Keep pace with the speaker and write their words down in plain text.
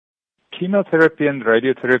chemotherapy and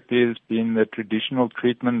radiotherapy has been the traditional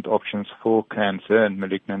treatment options for cancer and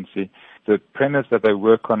malignancy. The premise that they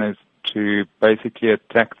work on is to basically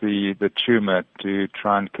attack the tumor to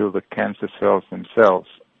try and kill the cancer cells themselves.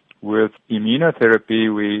 With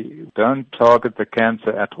immunotherapy, we don't target the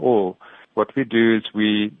cancer at all. What we do is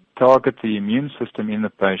we target the immune system in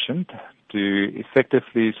the patient to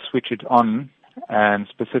effectively switch it on and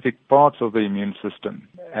specific parts of the immune system.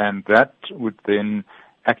 And that would then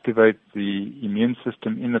activate the immune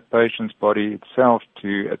system in the patient's body itself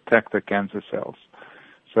to attack the cancer cells.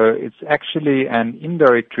 So it's actually an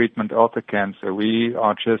indirect treatment of the cancer. We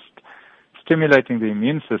are just stimulating the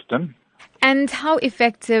immune system. And how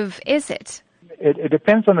effective is it? It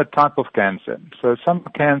depends on the type of cancer. So some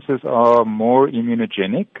cancers are more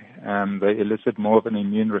immunogenic. They elicit more of an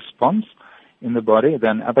immune response in the body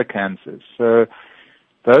than other cancers. So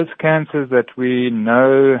those cancers that we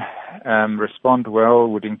know respond well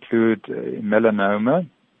would include melanoma,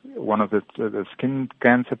 one of the skin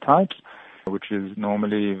cancer types, which is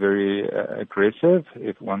normally very aggressive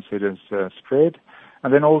if once it is spread.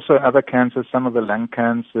 And then also other cancers, some of the lung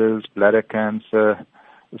cancers, bladder cancer,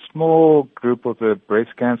 a small group of the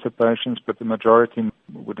breast cancer patients, but the majority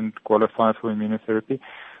wouldn't qualify for immunotherapy.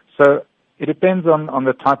 So it depends on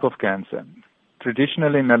the type of cancer.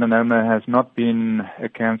 Traditionally, melanoma has not been a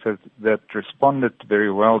cancer that responded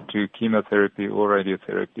very well to chemotherapy or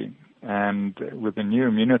radiotherapy. And with the new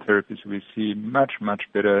immunotherapies, we see much, much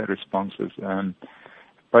better responses.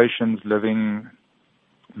 Patients living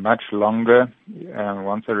much longer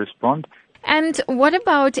once they respond. And what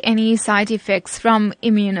about any side effects from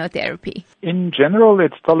immunotherapy? In general,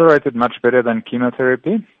 it's tolerated much better than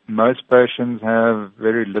chemotherapy. Most patients have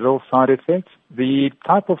very little side effects. The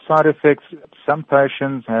type of side effects, some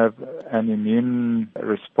patients have an immune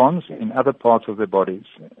response in other parts of their bodies.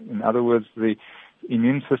 In other words, the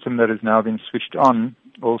immune system that has now been switched on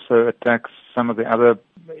also attacks some of the other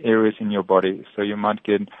areas in your body. So you might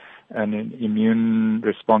get an immune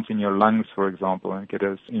response in your lungs, for example, and get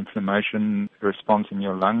an inflammation response in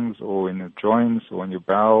your lungs or in your joints or in your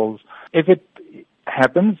bowels. If it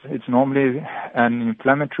happens, it's normally an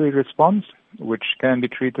inflammatory response, which can be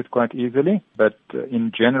treated quite easily, but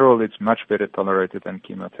in general, it's much better tolerated than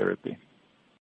chemotherapy.